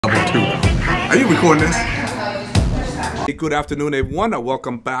Are you recording this? Hey, good afternoon, everyone.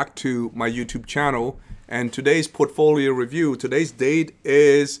 Welcome back to my YouTube channel. And today's portfolio review. Today's date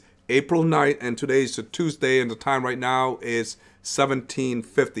is April 9th, and today's a Tuesday, and the time right now is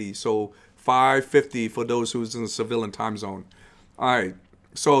 17:50. So 5:50 for those who's in the civilian time zone. All right.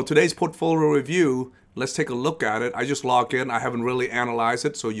 So today's portfolio review. Let's take a look at it. I just logged in. I haven't really analyzed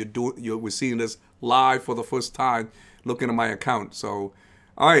it, so we're seeing this live for the first time, looking at my account. So,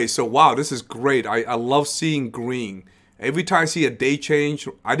 all right. So wow, this is great. I love seeing green. Every time I see a day change,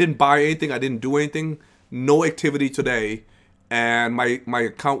 I didn't buy anything. I didn't do anything. No activity today, and my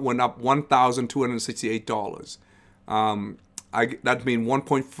account went up $1,268. That means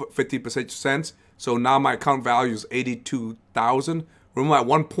 1.50%. So now my account value is 82,000. Remember, at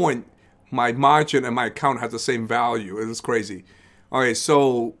one point, my margin and my account has the same value. It is crazy. All right,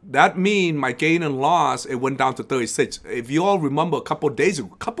 so that means my gain and loss, it went down to 36. If you all remember, a couple of days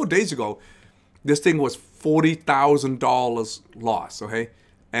ago, this thing was $40,000 loss. Okay,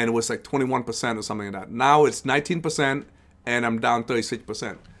 and it was like 21% or something like that. Now it's 19%, and I'm down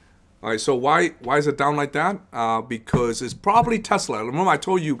 36%. All right, so why is it down like that? Because it's probably Tesla. Remember, I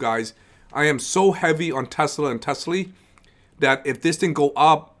told you guys I am so heavy on Tesla and Tesla that if this thing go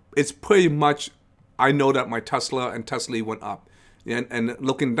up, it's pretty much, I know that my Tesla and Tesla went up. And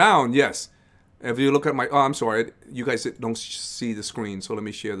looking down, yes. If you look at my, oh, I'm sorry, you guys don't see the screen, so let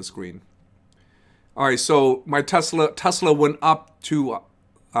me share the screen. All right, so my Tesla went up to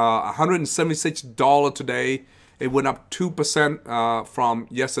 $176 today. It went up 2% from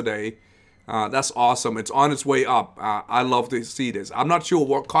yesterday. That's awesome. It's on its way up. I love to see this. I'm not sure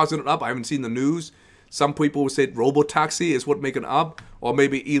what causing it up. I haven't seen the news. Some people said robo-taxi is what making it up, or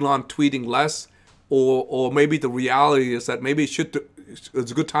maybe Elon tweeting less, or maybe the reality is that maybe it's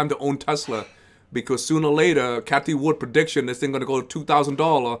a good time to own Tesla, because sooner or later, Kathy Wood prediction, this thing going to go to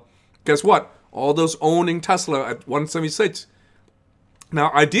 $2,000. Guess what? All those owning Tesla at 176.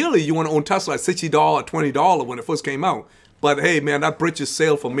 Now, ideally, you want to own Tesla at $60, at $20 when it first came out. But hey, man, that bridge is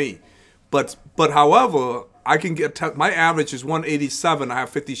sailed for me. But however, I can get my average is 187. I have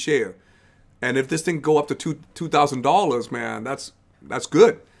 50 share, and if this thing go up to $2,000, man, that's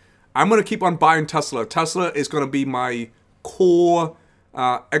good. I'm gonna keep on buying Tesla. Tesla is gonna be my core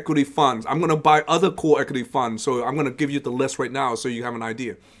equity funds. I'm gonna buy other core equity funds. So I'm gonna give you the list right now so you have an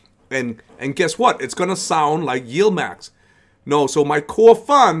idea. And guess what? It's gonna sound like yield max. No, so my core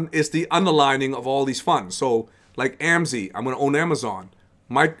fund is the underlining of all these funds. So like AMZ, I'm gonna own Amazon.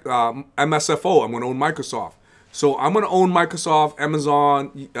 MSFO, I'm gonna own Microsoft. So I'm gonna own Microsoft,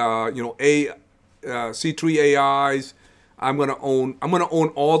 Amazon, C3 AIs. I'm gonna own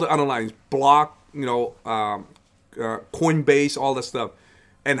all the underlines, Block, Coinbase, all that stuff.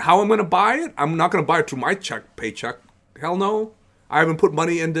 And how I'm gonna buy it? I'm not gonna buy it through my paycheck. Hell no. I haven't put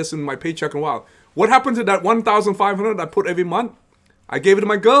money in this in my paycheck in a while. What happened to that $1,500 I put every month? I gave it to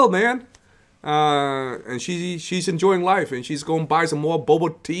my girl, man. And she's enjoying life, and she's going to buy some more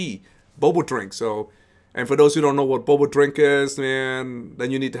boba drink. So, and for those who don't know what boba drink is, man,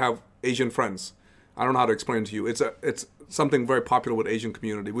 then you need to have Asian friends. I don't know how to explain it to you. It's something very popular with Asian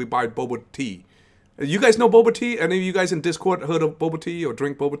community. We buy boba tea. You guys know boba tea? Any of you guys in Discord heard of boba tea or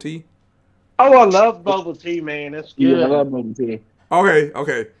drink boba tea? Oh, I love boba tea, man. It's good. Yeah, I love boba tea.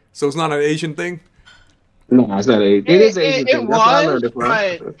 Okay. So it's not an Asian thing? No, it's not Asian. It is Asian thing. It was,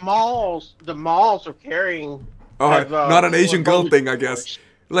 but the malls are carrying. Not an Asian girl thing, I guess.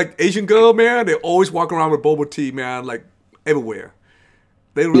 Like Asian girl, man, they always walk around with boba tea, man, like everywhere.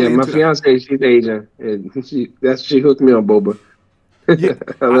 They really my fiance, she's Asian, and she hooked me on boba. Yeah,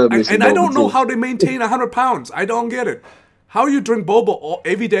 I love me some boba, I don't know how they maintain 100 pounds. I don't get it. How you drink boba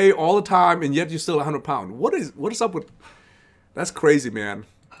every day, all the time, and yet you're still 100 pounds? What is up with? That's crazy, man.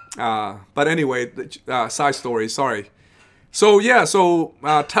 But anyway, side story. Sorry. So yeah,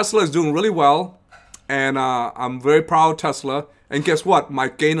 Tesla is doing really well, and I'm very proud of Tesla. And guess what? My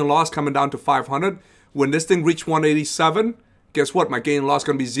gain and loss coming down to 500. When this thing reach 187, guess what? My gain and loss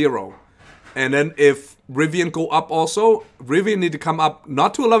gonna be 0. And then if Rivian go up also, Rivian need to come up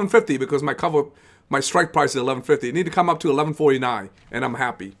not to 1150 because my strike price is 1150. It need to come up to 1149, and I'm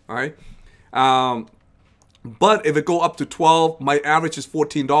happy. All right. But if it go up to 12, my average is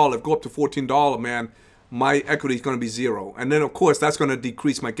 $14. If it go up to $14, man, my equity is going to be 0. And then, of course, that's going to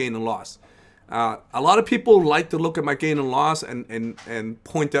decrease my gain and loss. A lot of people like to look at my gain and loss and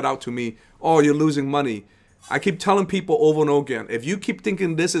point that out to me. Oh, you're losing money. I keep telling people over and over again, if you keep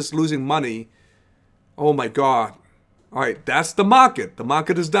thinking this is losing money, oh, my God. All right, that's the market. The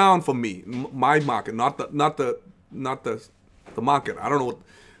market is down for me. My market, not the market. I don't know what.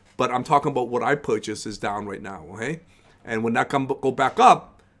 But I'm talking about what I purchased is down right now, okay? And when that go back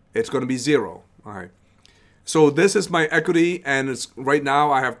up, it's going to be 0. All right. So this is my equity, and it's right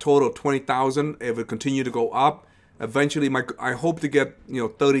now I have total 20,000. If it continue to go up, eventually I hope to get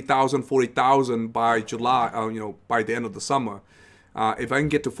 30,000, 40,000 by July. By the end of the summer. If I can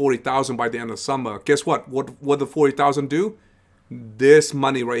get to 40,000 by the end of the summer, guess what? What the 40,000 do? This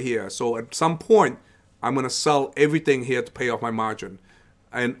money right here. So at some point, I'm gonna sell everything here to pay off my margin,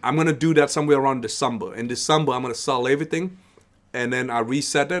 and I'm gonna do that somewhere around December. In December, I'm gonna sell everything, and then I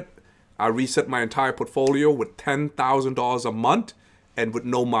reset it. I reset my entire portfolio with $10,000 a month and with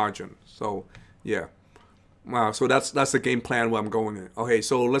no margin. So yeah, so that's the game plan where I'm going in. Okay,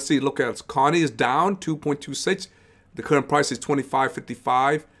 so let's see. Look at it. Connie is down 2.26. The current price is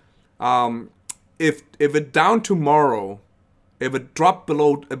 25.55. If it down tomorrow, if it drop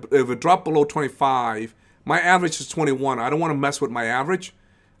below 25, my average is 21. I don't want to mess with my average.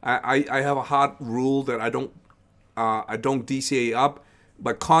 I have a hard rule that I don't DCA up.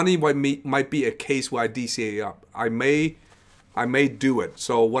 But Connie might be a case where I DCA up. I may do it.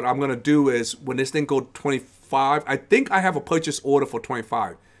 So what I'm gonna do is when this thing go 25, I think I have a purchase order for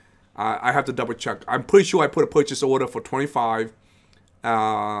 25. I have to double check. I'm pretty sure I put a purchase order for 25,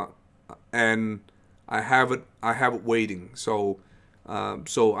 and I have it waiting. So I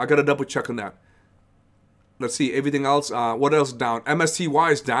gotta double check on that. Let's see everything else. What else down?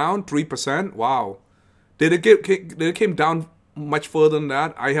 MSCY is down 3%. Wow. Did it came down much further than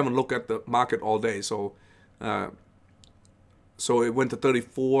that? I haven't looked at the market all day. So it went to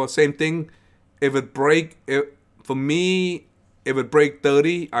 34. Same thing. If it break, for me, if it break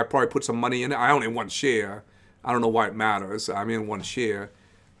 30, I probably put some money in it. I only one share. I don't know why it matters. I mean, one share.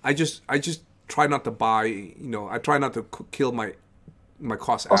 I just try not to buy. I try not to kill my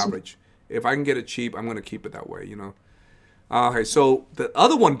cost average. If I can get it cheap, I'm gonna keep it that way. Okay, so the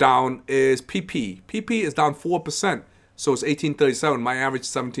other one down is PP. PP is down 4%, so it's 18.37. My average is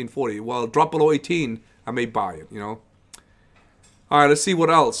 17.40. Well, drop below 18, I may buy it. All right, let's see what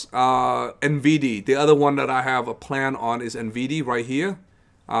else. NVD, the other one that I have a plan on is NVD right here.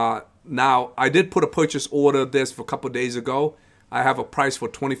 Now, I did put a purchase order this for a couple of days ago. I have a price for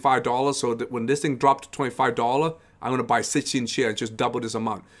 $25, so that when this thing dropped to $25, I'm going to buy 16 shares, just double this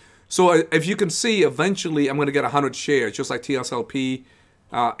amount. So if you can see, eventually I'm going to get 100 shares, just like TSLP,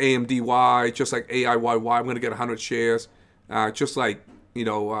 AMDY, just like AIYY, I'm going to get 100 shares. Just like,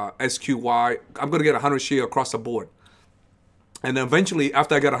 SQY, I'm going to get 100 shares across the board. And then eventually,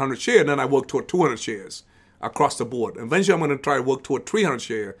 after I get 100 shares, then I work toward 200 shares across the board. Eventually, I'm going to try to work toward 300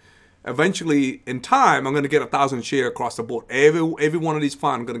 shares. Eventually, in time, I'm going to get 1,000 shares across the board. Every one of these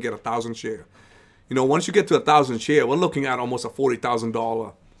funds, I'm going to get 1,000 shares. Once you get to 1,000 shares, we're looking at almost a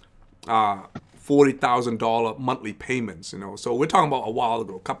 $40,000 monthly payments. So we're talking about a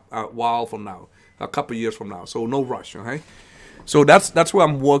while from now, a couple years from now. So no rush, okay? So that's where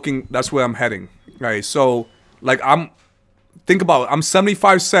I'm working. That's where I'm heading. Right. So like think about it. I'm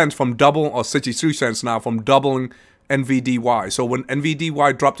 75 cents from double, or 63 cents now from doubling NVDY. So when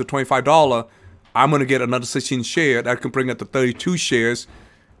NVDY dropped to $25, I'm gonna get another 16 share. That can bring it to 32 shares,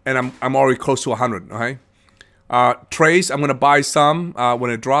 and I'm already close to 100. Okay. Trace, I'm gonna buy some when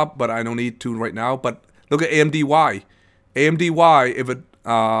it drops, but I don't need to right now. But look at AMDY. AMDY,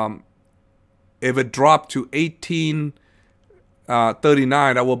 if it dropped to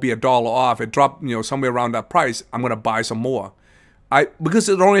 18.39, that will be $1 off. It dropped, somewhere around that price. I'm gonna buy some more. Because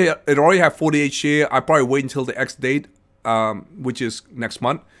it already have 48 shares. I probably wait until the X date, which is next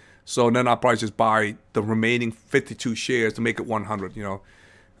month. So then I'll probably just buy the remaining 52 shares to make it 100.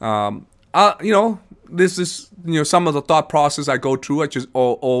 This is some of the thought process I go through. I just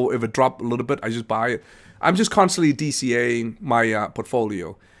or if it drop a little bit, I just buy it. I'm just constantly DCAing my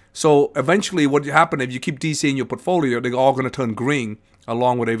portfolio. So eventually, what happens if you keep DCAing your portfolio? They're all going to turn green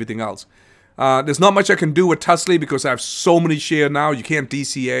along with everything else. There's not much I can do with Tesla because I have so many shares now. You can't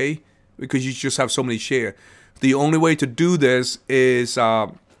DCA because you just have so many shares. The only way to do this is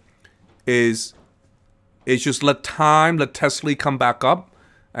just let Tesla come back up.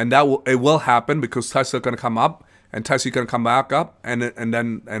 And it will happen because Tesla is going to come up and Tesla is going to come back up and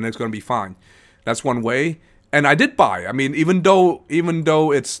it's going to be fine. That's one way. And I did buy. I mean, even though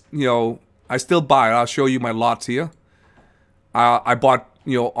it's I still buy. I'll show you my lots here. I bought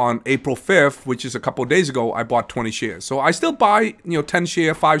on April 5th, which is a couple of days ago. I bought 20 shares. So I still buy 10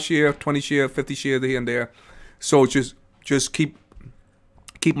 share, 5 share, 20 share, 50 share here and there. So just keep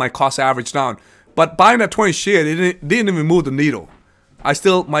my cost average down. But buying that 20 share, it didn't even move the needle.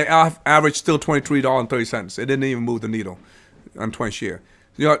 My average still $23.30. It didn't even move the needle on 20 share.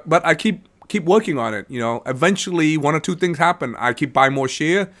 But I keep working on it. Eventually 1 or 2 things happen. I keep buying more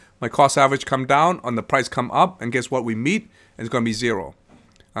share. My cost average come down, and the price come up, and guess what? We meet, and it's going to be 0.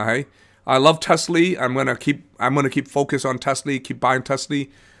 All right. I love Tesla. I'm gonna keep focused on Tesla. Keep buying Tesla.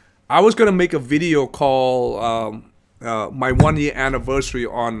 I was gonna make a video called my 1-year anniversary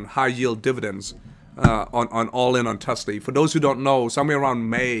on high yield dividends on all in on Tesla. For those who don't know, somewhere around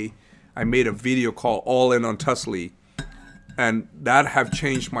May, I made a video called All In on Tesla, and that have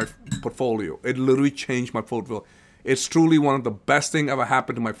changed my portfolio. It literally changed my portfolio. It's truly one of the best thing ever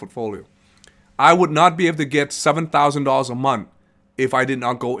happened to my portfolio. I would not be able to get $7,000 a month if I did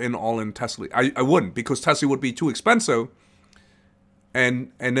not go in all in Tesla. I wouldn't, because Tesla would be too expensive,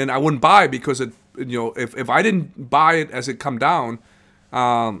 and then I wouldn't buy because it, if I didn't buy it as it come down,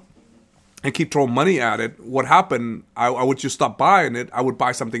 and keep throwing money at it, what happened? I would just stop buying it. I would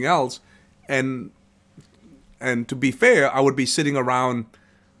buy something else, and to be fair, I would be sitting around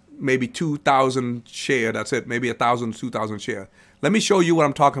maybe 2,000 share. That's it. Maybe 1,000, 2,000 share. Let me show you what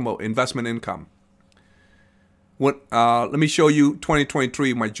I'm talking about. Investment income. Let me show you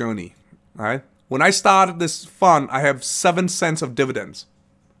 2023, my journey. All right. When I started this fund, I have 7 cents of dividends.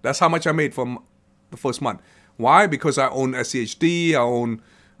 That's how much I made from the first month. Why? Because I own SCHD, I own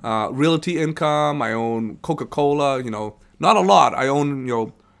realty income, I own Coca-Cola. Not a lot. I own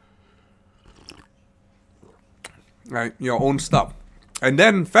own stuff. And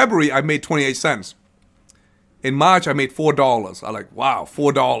then February, I made 28 cents. In March, I made $4. I like, wow,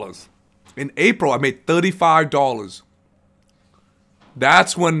 $4. In April, I made $35.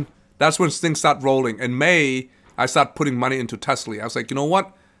 That's when things start rolling. In May, I start putting money into Tesla. I was like, you know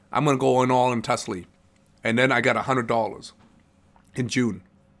what? I'm gonna go in all in Tesla. And then I got $100 in June.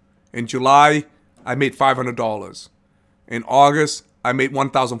 In July, I made $500. In August, I made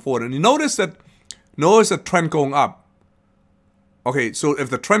 $1,400. And you notice the trend going up. Okay, so if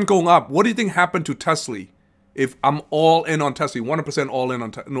the trend going up, what do you think happened to Tesla? If I'm all in on Tesla, 100% all in on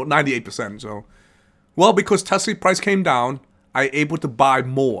Tesla, no, 98%. So, well, because Tesla price came down, I able to buy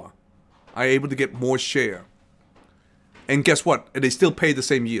more. I able to get more share. And guess what? They still pay the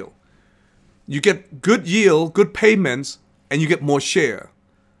same yield. You get good yield, good payments, and you get more share.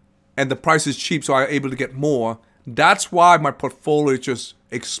 And the price is cheap, so I'm able to get more. That's why my portfolio just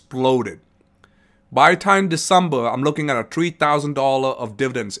exploded. By the time December, I'm looking at a $3,000 of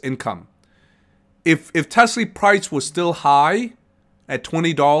dividends income. If Tesla price was still high at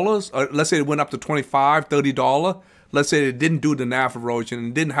 $20, or let's say it went up to $25, $30, let's say it didn't do the NAV erosion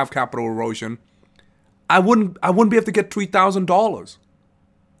and didn't have capital erosion, I wouldn't be able to get $3,000.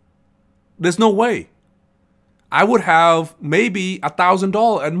 There's no way. I would have maybe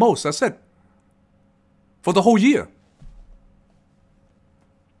 $1,000 at most. That's it. For the whole year.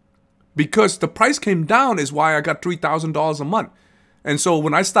 Because the price came down is why I got $3,000 a month. And so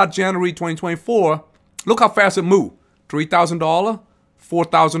when I start January 2024, look how fast it moved. $3,000,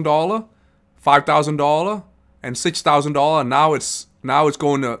 $4,000, $5,000, and $6,000. Now it's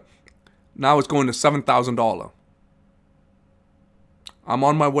going to $7,000. I'm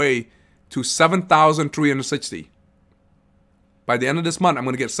on my way to 7,360. By the end of this month, I'm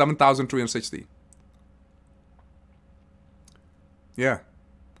going to get 7,360. Yeah.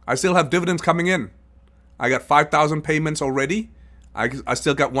 I still have dividends coming in. I got 5,000 payments already. I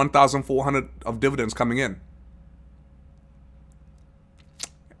still got 1,400 of dividends coming in.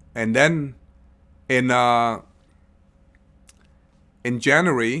 And then in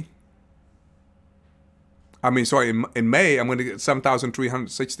January, in May, I'm going to get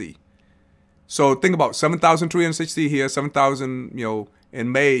 7,360. So think about 7,360 here, 7,000,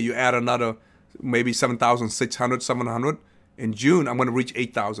 in May, you add another maybe 7,600, 700. In June, I'm going to reach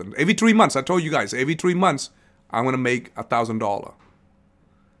 8,000. Every 3 months, I told you guys, every 3 months, I'm going to make $1,000.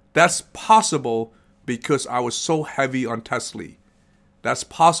 That's possible because I was so heavy on Tesla. That's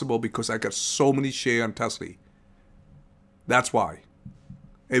possible because I got so many shares on Tesla. That's why.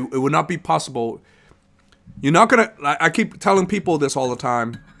 It would not be possible. You're not going to, I keep telling people this all the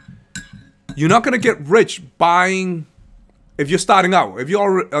time. You're not going to get rich buying, if you're starting out. If you're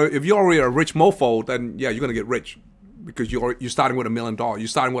already a rich mofo, then yeah, you're going to get rich. Because you're starting with $1 million. You're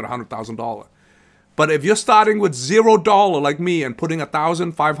starting with $100,000. But if you're starting with $0 like me and putting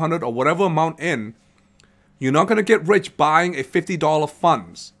 1,500 or whatever amount in, you're not going to get rich buying a $50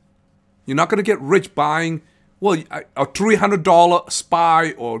 funds. You're not going to get rich buying, well, a $300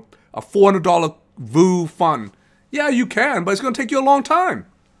 SPY or a $400 VOO fund. Yeah, you can, but it's going to take you a long time.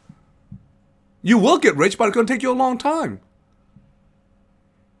 You will get rich, but it's going to take you a long time.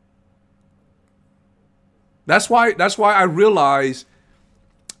 That's why I realized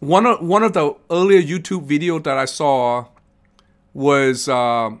one of the earlier YouTube videos that I saw was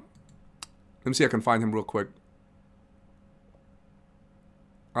let me see if I can find him real quick.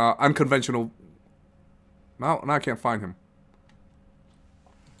 Unconventional. No, I can't find him.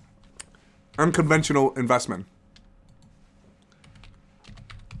 Unconventional investment.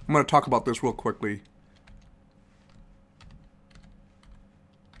 I'm going to talk about this real quickly.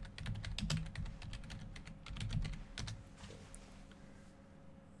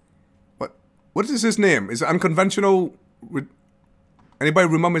 What is his name? Is it unconventional? Anybody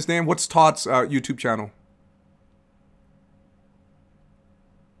remember his name? What's Todd's YouTube channel?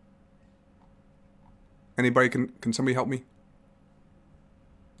 Anybody can somebody help me?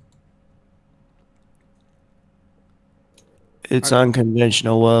 It's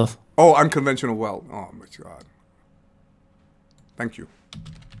unconventional wealth. Oh, unconventional wealth. Oh my God. Thank you.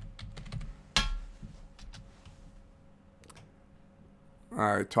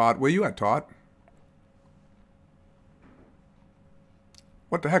 All right, Todd. Where you at, Todd?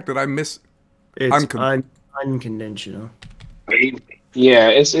 What the heck did I miss? It's unconventional. Yeah,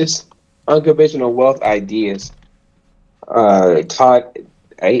 it's unconventional wealth ideas. Todd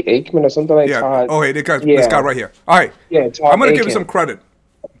Aikman or something like Todd. Oh, hey, this guy right here. All right. Yeah, Todd I'm gonna give Aiken. you some credit.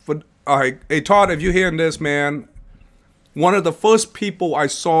 All right, hey Todd, if you're hearing this, man, one of the first people I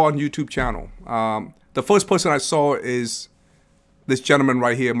saw on YouTube channel, the first person I saw is this gentleman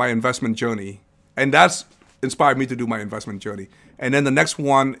right here, My Investment Journey, and that's inspired me to do my investment journey. And then the next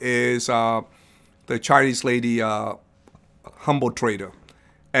one is the Chinese lady, Humble Trader,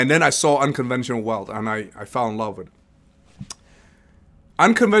 and then I saw Unconventional Wealth, and I fell in love with it.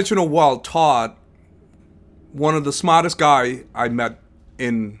 Unconventional Wealth, Todd, one of the smartest guy I met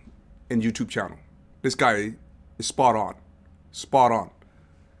in YouTube channel. This guy is spot on. Spot on.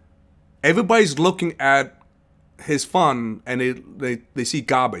 Everybody's looking at his fund and they see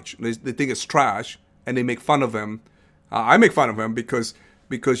garbage. They think it's trash and they make fun of him. I make fun of him because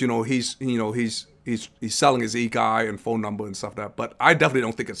he's selling his e-guy and phone number and stuff like that. But I definitely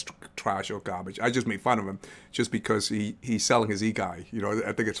don't think it's trash or garbage. I just make fun of him just because he's selling his e-guy.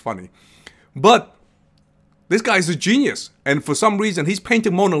 I think it's funny. But this guy's a genius, and for some reason he's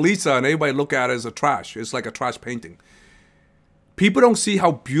painting Mona Lisa, and everybody look at it as a trash. It's like a trash painting. People don't see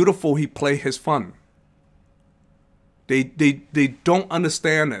how beautiful he play his fun. They don't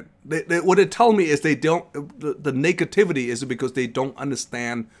understand it. What they tell me is they don't. The negativity is because they don't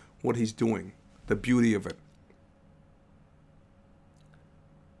understand what he's doing, the beauty of it.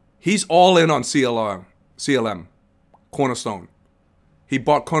 He's all in on CLM, Cornerstone. He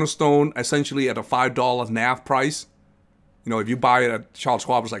bought Cornerstone essentially at a $5 NAV price. If you buy it at Charles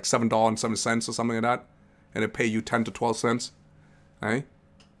Schwab, it's like $7.07 or something like that, and it pay you 10 to 12 cents, right?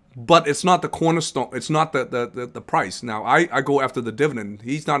 But it's not the Cornerstone. It's not the price. Now I go after the dividend.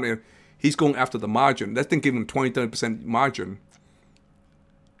 He's not. He's going after the margin. That thing gave him 20-30% margin,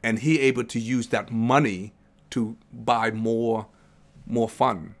 and he able to use that money to buy more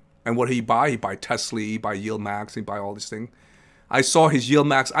fund. And what he buy? He buy Tesla, he buy Yield Max, he buy all these things. I saw his Yield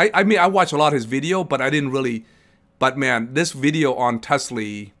Max. I mean, I watched a lot of his video, but I didn't really. But man, this video on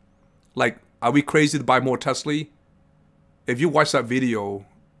Tesla, like, are we crazy to buy more Tesla? If you watch that video,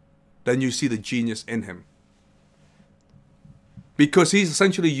 then you see the genius in him. Because he's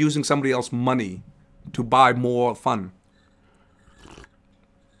essentially using somebody else's money to buy more fund.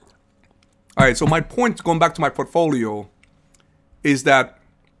 All right, so my point, going back to my portfolio, is that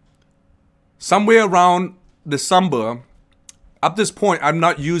somewhere around December, up this point, I'm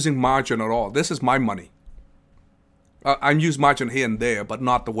not using margin at all. This is my money. I use margin here and there, but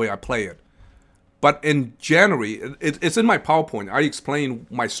not the way I play it. But in January, it's in my PowerPoint. I explain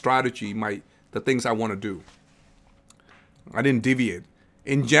my strategy, the things I want to do. I didn't deviate.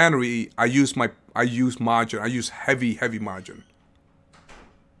 In January, I use margin. I use heavy margin.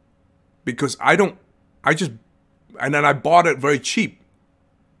 Because and then I bought it very cheap.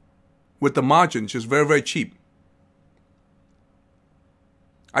 With the margin, just very, very cheap.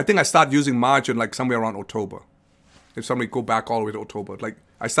 I think I started using margin like somewhere around October. If somebody go back all the way to October. Like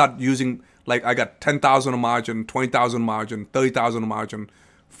I started using, like I got 10,000 of margin, 20,000 of margin, 30,000 of margin,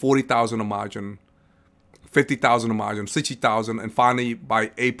 40,000 of margin, 50,000 of margin, 60,000, and finally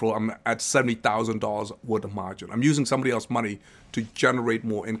by April I'm at $70,000 worth of margin. I'm using somebody else's money to generate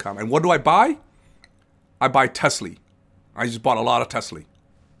more income. And what do I buy? I buy Tesla. I just bought a lot of Tesla.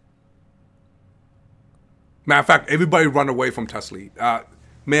 Matter of fact, everybody run away from Tesla.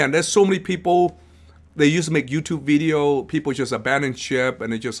 Man, there's so many people. They used to make YouTube video. People just abandon ship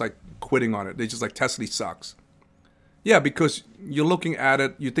and they're just like quitting on it. They just like, Tesla sucks. Yeah, because you're looking at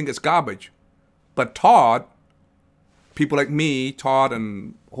it, you think it's garbage. But Todd, people like me, Todd,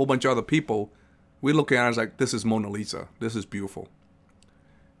 and a whole bunch of other people, we're looking at it as like, this is Mona Lisa. This is beautiful.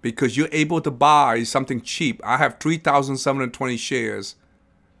 Because you're able to buy something cheap. I have 3,720 shares.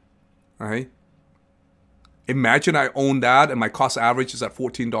 All right? Imagine I own that and my cost average is at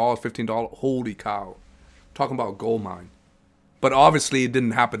 $14, $15. Holy cow. Talking about a gold mine. But obviously it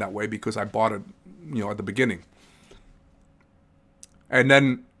didn't happen that way because I bought it, at the beginning.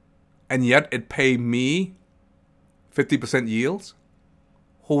 And yet it paid me 50% yields.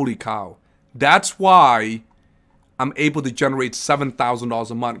 Holy cow. That's why I'm able to generate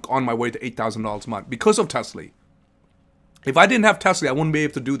 $7,000 a month on my way to $8,000 a month because of Tesla. If I didn't have Tesla, I wouldn't be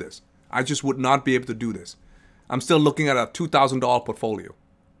able to do this. I just would not be able to do this. I'm still looking at a $2,000 portfolio.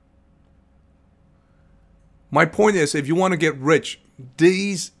 My point is, if you want to get rich,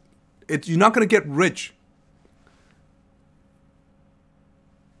 you're not going to get rich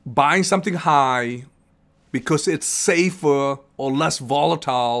buying something high because it's safer or less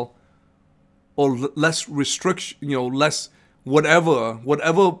volatile or less restriction, less whatever,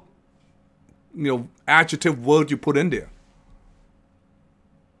 adjective word you put in there.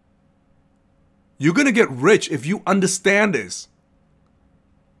 You're going to get rich if you understand this.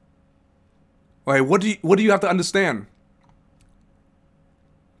 All right, what do you have to understand?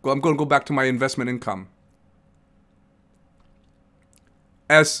 I'm going to go back to my investment income.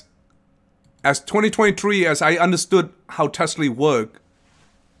 As 2023, as I understood how Tesla worked,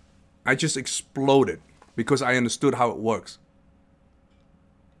 I just exploded because I understood how it works.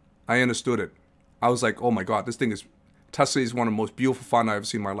 I understood it. I was like, oh my God, Tesla is one of the most beautiful funds I've ever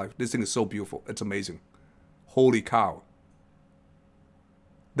seen in my life. This thing is so beautiful. It's amazing. Holy cow.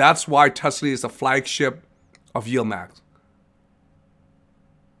 That's why Tesla is the flagship of YieldMax.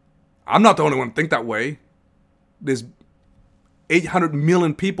 I'm not the only one to think that way. There's 800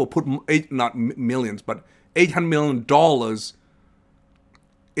 million people not millions, but $800 million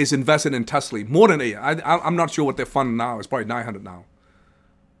is invested in Tesla. More than 8. I'm not sure what their fund now is. Probably 900 now.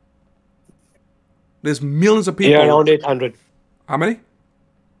 There's millions of people. Yeah, around 800. How many?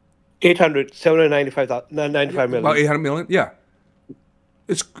 800, 795 million. About 800 million? Yeah.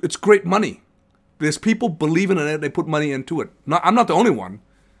 It's great money. There's people believing in it. They put money into it. I'm not the only one.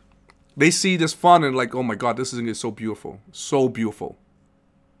 They see this fund and like, oh my God, this thing is so beautiful. So beautiful.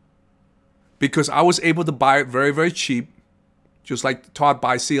 Because I was able to buy it very, very cheap. Just like Todd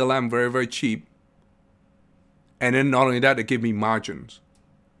buys CLM very, very cheap. And then not only that, they give me margins.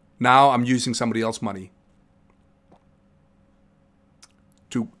 Now I'm using somebody else's money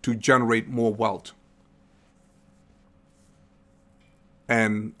to generate more wealth.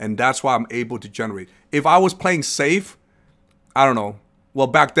 And that's why I'm able to generate. If I was playing safe, I don't know. Well,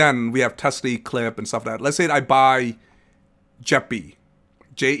 back then we have Tesla Clip and stuff like that. Let's say I buy JEPY,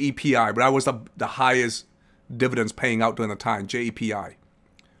 JEPI, but that was the highest dividends paying out during the time, JEPI.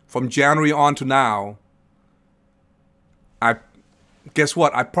 From January on to now, guess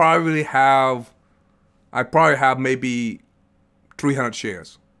what? I probably have maybe 300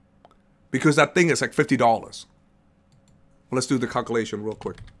 shares because that thing is like $50. Well, let's do the calculation real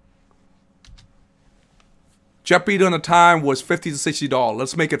quick. JEPY during the time was $50 to $60.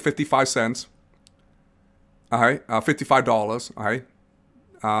 Let's make it 55 cents. All right, $55. All right.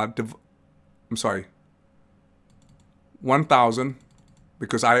 I'm sorry. 1,000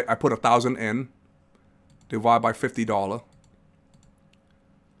 because I put 1,000 in. Divide by $50.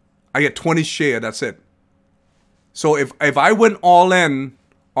 I get 20 share, that's it. So if I went all in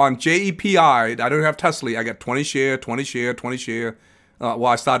on JEPI, I don't have Tesla, I get 20 share, 20 share, 20 share. Well,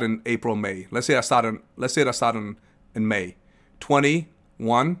 I start in April, May. Let's say I start in May. 20,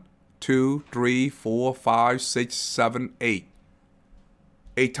 1, 2, 3, 4, 5, 6, 7, 8.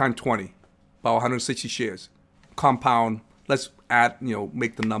 8 times 20, about 160 shares. Compound, let's add,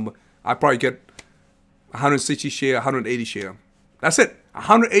 make the number. I probably get 160 share, 180 share. That's it.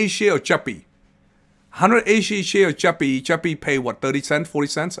 180 share of JEPY. 180 share of JEPY. JEPY pay what, 30 cents, 40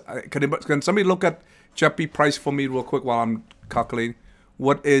 cents? Can somebody look at JEPY price for me real quick while I'm calculating?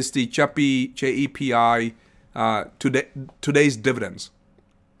 What is the JEPY, JEPI today's dividends?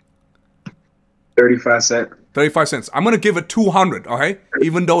 35 cents. 35 cents. I'm going to give it 200, okay?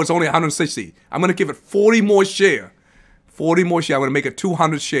 Even though it's only 160. I'm going to give it 40 more share. 40 more share. I'm going to make it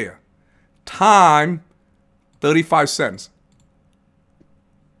 200 share. Time 35 cents.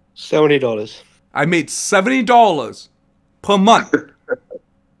 $70. I made $70 per month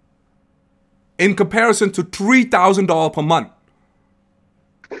in comparison to $3,000 per month.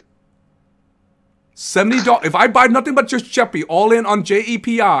 $70. If I buy nothing but just JEPY, all in on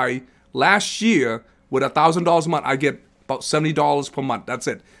JEPI last year with $1,000 a month, I get about $70 per month. That's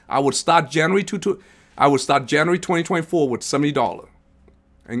it. I would start January 2024 with $70,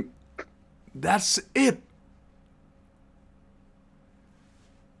 and that's it.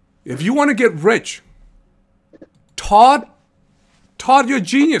 If you want to get rich, Todd, you're a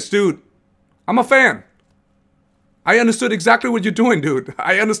genius, dude. I'm a fan. I understood exactly what you're doing, dude.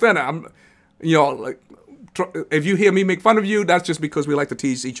 I understand that. I'm, you know, like, if you hear me make fun of you, that's just because we like to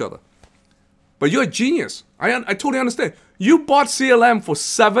tease each other. But you're a genius. I totally understand. You bought CLM for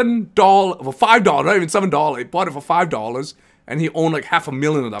 $7, for $5, not even $7. He bought it for $5, and he owned like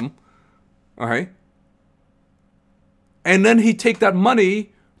 500,000 of them. Okay. And then he take that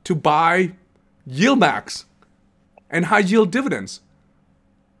money to buy yield max and high yield dividends.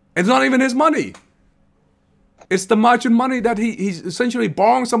 It's not even his money. It's the margin money that he's essentially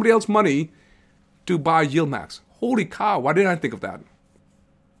borrowing somebody else's money to buy yield max. Holy cow, why didn't I think of that?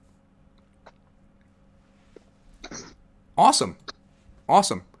 Awesome.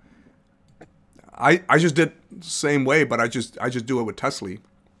 Awesome. I just did the same way, but I just do it with Tesla.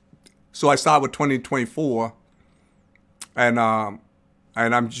 So I start with 2024 and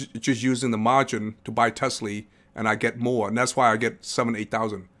I'm just using the margin to buy Tesla, and I get more, and that's why I get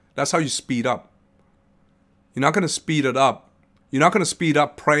 8,000. That's how you speed up. You're not going to speed it up. You're not going to speed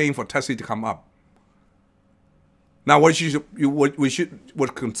up praying for Tesla to come up. Now, what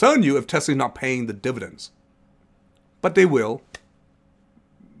would concern you if Tesla's not paying the dividends, but they will.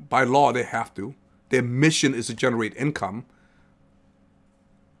 By law, they have to. Their mission is to generate income.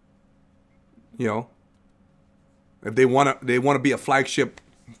 You know, if they want to be a flagship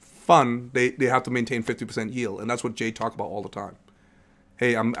fund, they have to maintain 50% yield, and that's what Jay talks about all the time.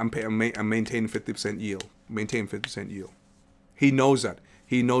 Hey, I'm maintaining 50% yield. Maintain 50% yield. He knows that.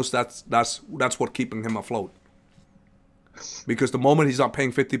 He knows that's what keeping him afloat. Because the moment he's not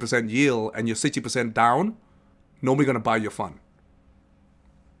paying 50% yield and you're 60% down, nobody's gonna buy your fund.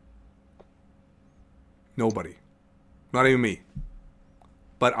 Nobody. Not even me.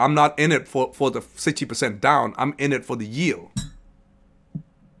 But I'm not in it for the 60% down. I'm in it for the yield.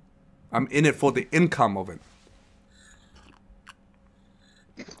 I'm in it for the income of it.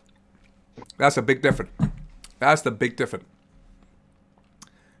 That's a big difference. That's the big difference.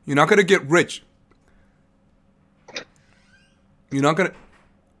 You're not going to get rich. You're not going to...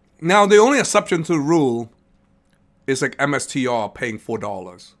 Now, the only exception to the rule is like MSTR paying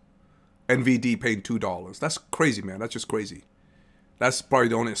 $4. NVD paying $2. That's crazy, man. That's just crazy. That's probably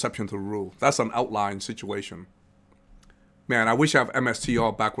the only exception to the rule. That's an outlying situation. Man, I wish I have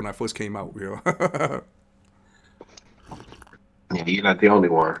MSTR back when I first came out. You know? Yeah, you're not the only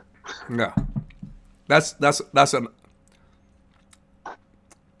one. Yeah. That's an...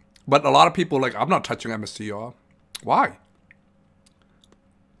 But a lot of people are like, I'm not touching MSTR. Why?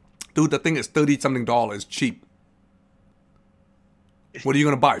 Dude, the thing is $30-something cheap. What are you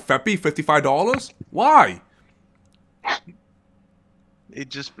going to buy? FEPI? $55? Why?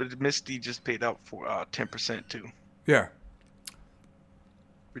 Misty just paid out for 10% too. Yeah.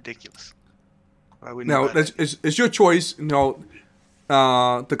 Ridiculous. Why now, it's your choice. You know,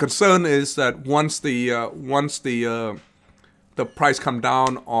 the concern is that once the price come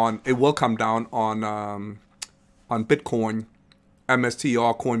down on, it will come down on Bitcoin,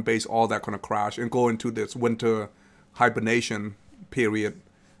 MSTR, Coinbase, all that going to crash and go into this winter hibernation period,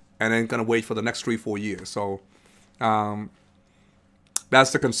 and then going to wait for the next 3-4 years. So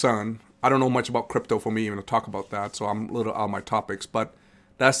that's the concern. I don't know much about crypto for me even to talk about that, so I'm a little out of my topics, but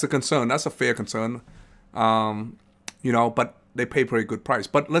that's the concern. That's a fair concern. You know, but they pay pretty good price.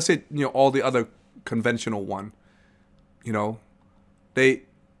 But let's say, you know, all the other conventional one, you know, a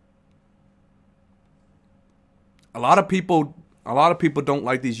lot of people don't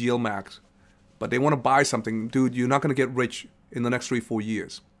like these yield max, but they want to buy something. Dude, you're not going to get rich in the next 3-4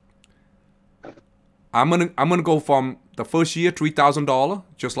 years. I'm gonna go from the first year $3,000,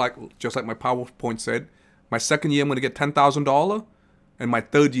 just like my PowerPoint said. My second year I'm gonna get $10,000, and my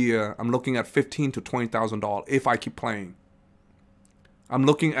third year I'm looking at $15,000 to $20,000 if I keep playing. I'm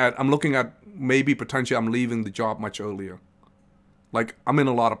looking at maybe potentially I'm leaving the job much earlier. Like, I'm in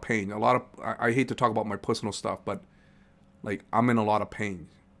a lot of pain. I hate to talk about my personal stuff, but like, I'm in a lot of pain.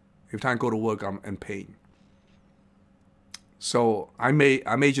 Every time I go to work, I'm in pain. So I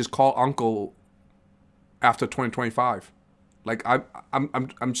may just call uncle after 2025. Like,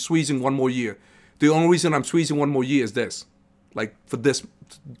 I'm squeezing one more year. The only reason I'm squeezing one more year is this. Like, for this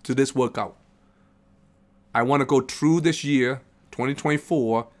workout. I want to go through this year,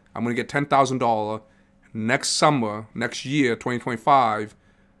 2024. I'm going to get $10,000. Next summer, next year, 2025,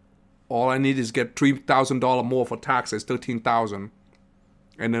 all I need is get $3,000 more for taxes, $13,000.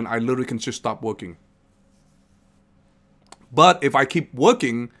 And then I literally can just stop working. But if I keep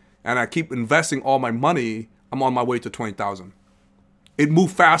working and I keep investing all my money, I'm on my way to 20,000. It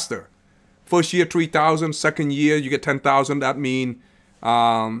moved faster. First year, 3,000. Second year, you get 10,000. That mean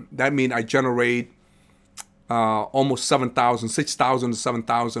I generate almost 7,000, 6,000 to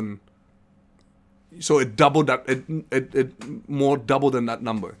 7,000 so it doubled that. It more double than that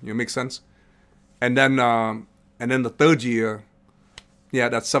number. You make sense? And then the third year, yeah,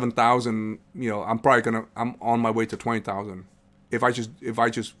 that's 7,000. You know, I'm on my way to 20,000 if I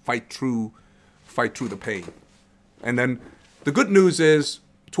just fight through the pain. And then the good news is,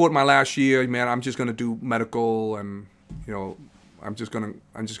 toward my last year, man, I'm just gonna do medical, and you know, I'm just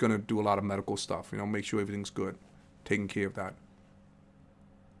gonna do a lot of medical stuff. You know, make sure everything's good, taking care of that.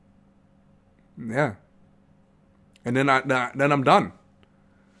 Yeah. And then I'm done.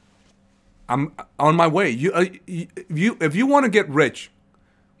 I'm on my way. If you want to get rich,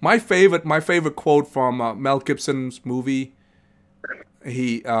 my favorite quote from Mel Gibson's movie.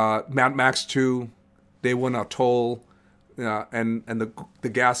 Mad Max 2, they won a toll, and the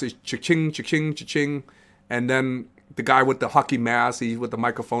gas is cha-ching, cha-ching, cha-ching, and then the guy with the hockey mask, he's with the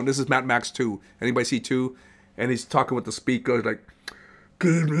microphone. This is Mad Max 2. Anybody see 2? And he's talking with the speaker like,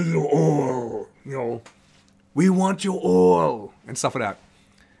 "Give me your oil," you know, "We want your oil," and stuff like that.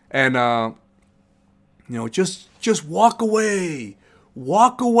 And you know, just walk away,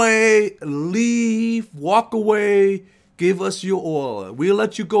 leave, walk away. Give us your oil. We'll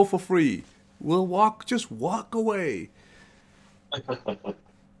let you go for free. Just walk away.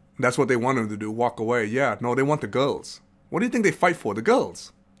 That's what they want him to do, walk away. Yeah, no, they want the girls. What do you think they fight for? The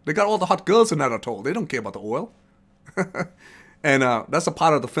girls. They got all the hot girls in that atoll. They don't care about the oil. And that's a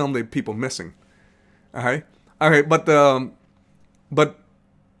part of the film that people missing. Okay, but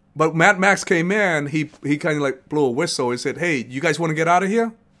Mad Max came in. He kind of like blew a whistle. He said, "Hey, you guys want to get out of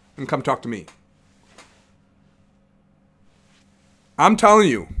here? And come talk to me." I'm telling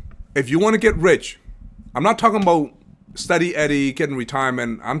you, if you want to get rich, I'm not talking about steady Eddie getting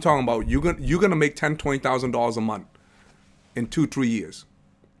retirement. I'm talking about you're gonna make $10,000, $20,000 a month in 2-3 years.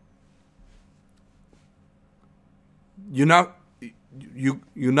 You're not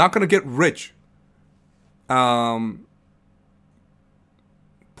gonna get rich putting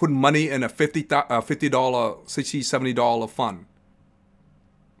money in a $50, $60, $70 fund.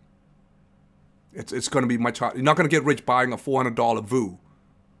 It's going to be much harder. You're not going to get rich buying a $400 VU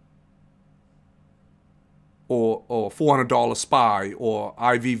or $400 SPY or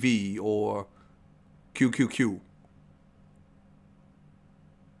IVV or QQQ.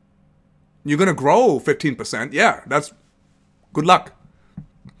 You're going to grow 15%. Yeah, that's good luck.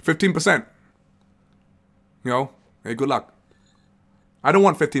 15%. You know, hey, good luck. I don't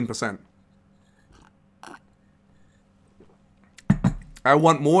want 15%. I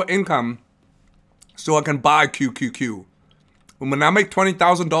want more income so I can buy QQQ. When I make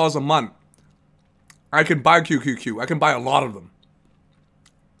 $20,000 a month, I can buy QQQ. I can buy a lot of them.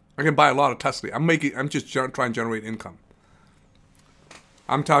 I can buy a lot of Tesla. I'm just trying to generate income.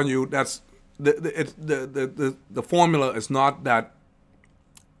 I'm telling you, that's the formula is not that.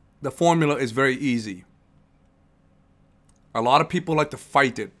 The formula is very easy. A lot of people like to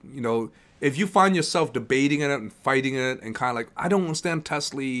fight it. You know, if you find yourself debating it and fighting it and kind of like, I don't understand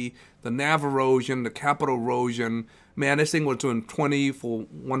Tesla, the NAV erosion, the capital erosion. Man, this thing was doing 20 for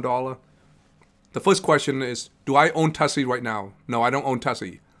 $1. The first question is, do I own Tesla right now? No, I don't own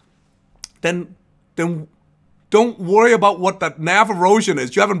Tesla. Then don't worry about what that NAV erosion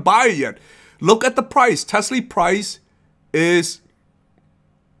is. You haven't bought it yet. Look at the price. Tesla price is,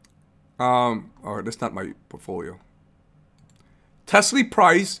 all right, that's not my portfolio. Tesla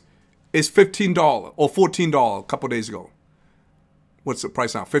price is $15 or $14 a couple days ago. What's the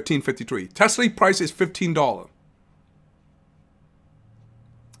price now? $15.53. Tesla price is $15.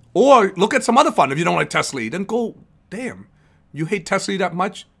 Or look at some other fund if you don't like Tesla. Then go, damn, you hate Tesla that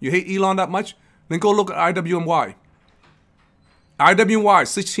much? You hate Elon that much? Then go look at IWMY. IWMY,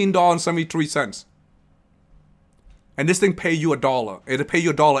 $16.73. And this thing pay you $1. It'll pay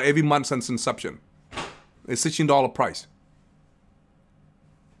you $1 every month since inception. It's $16 price.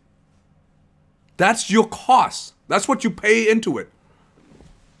 That's your cost. That's what you pay into it.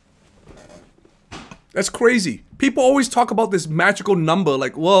 That's crazy. People always talk about this magical number,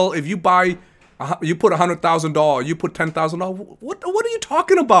 like, well, if you buy, you put $100,000, you put $10,000. What are you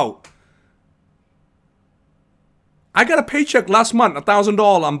talking about? I got a paycheck last month,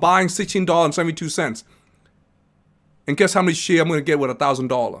 $1,000. I'm buying $16.72. And guess how many shares I'm going to get with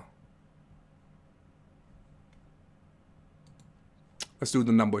 $1,000? Let's do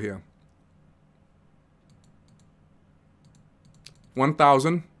the number here.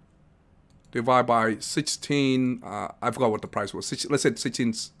 1,000 divided by 16. I forgot what the price was. Let's say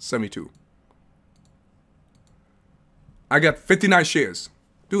 1672. I got 59 shares.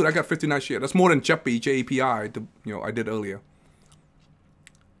 Dude, I got 59 shares. That's more than JEPY, JEPY, I did earlier.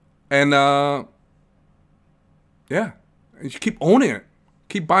 And yeah, you keep owning it.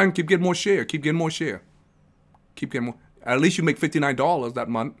 Keep buying, keep getting more share, keep getting more share. Keep getting more. At least you make $59 that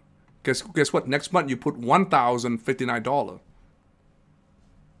month. Guess what? Next month you put $1,059.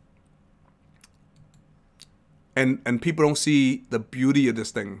 And people don't see the beauty of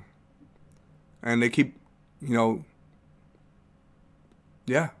this thing. And they keep, you know,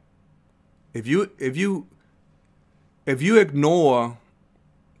 yeah. If you ignore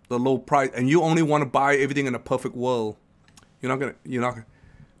the low price and you only want to buy everything in a perfect world, you're not gonna,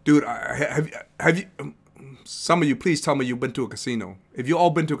 dude. Have you? Some of you, please tell me you've been to a casino. If you all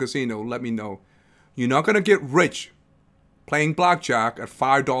been to a casino, let me know. You're not gonna get rich playing blackjack at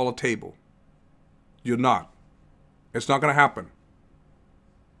 $5 table. You're not. It's not gonna happen.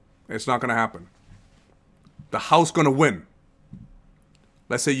 It's not gonna happen. The house gonna win.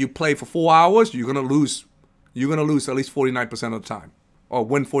 Let's say you play for 4 hours, you're gonna lose. You're gonna lose at least 49% of the time, or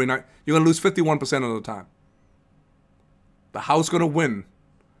win 49. You're gonna lose 51% of the time. The house gonna win.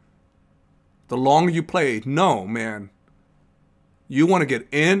 The longer you play, no, man. You want to get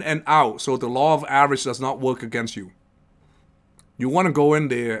in and out so the law of average does not work against you. You want to go in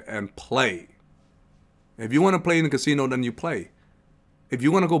there and play. If you want to play in the casino, then you play. If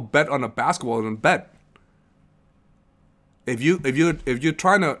you want to go bet on a basketball, then bet. If you're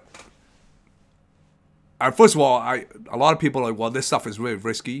trying to, first of all, a lot of people are like, well, this stuff is really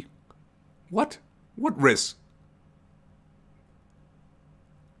risky. What? What risk?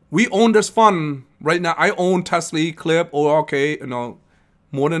 We own this fund right now. I own TSLA, Clip, ORK, you know,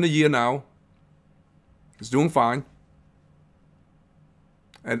 more than a year now. It's doing fine.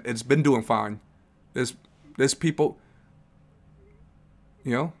 And it's been doing fine. There's people,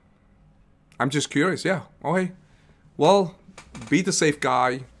 you know, I'm just curious, yeah. Okay. Well, be the safe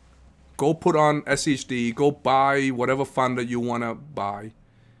guy. Go put on SHD. Go buy whatever fund that you want to buy.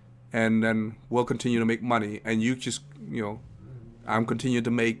 And then we'll continue to make money. And you just, you know, I'm continuing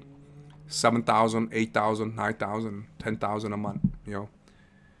to make $7,000, $8,000, $9,000, $10,000 a month. You know,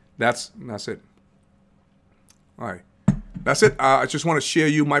 that's it. All right, that's it. I just want to share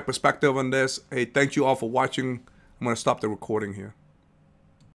you my perspective on this. Hey, thank you all for watching. I'm gonna stop the recording here.